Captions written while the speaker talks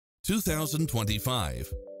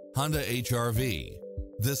2025 Honda HR-V.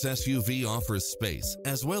 This SUV offers space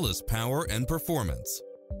as well as power and performance.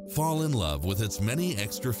 Fall in love with its many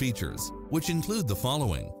extra features, which include the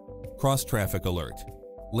following: cross-traffic alert,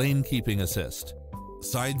 lane keeping assist,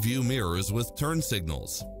 side view mirrors with turn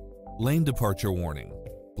signals, lane departure warning,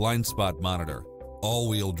 blind spot monitor,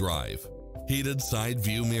 all-wheel drive, heated side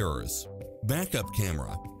view mirrors, backup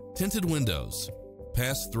camera, tinted windows,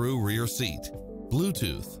 pass-through rear seat,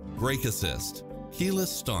 Bluetooth, brake assist,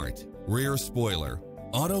 keyless start, rear spoiler,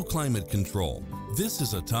 auto climate control. This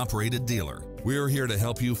is a top-rated dealer. We're here to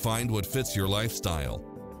help you find what fits your lifestyle.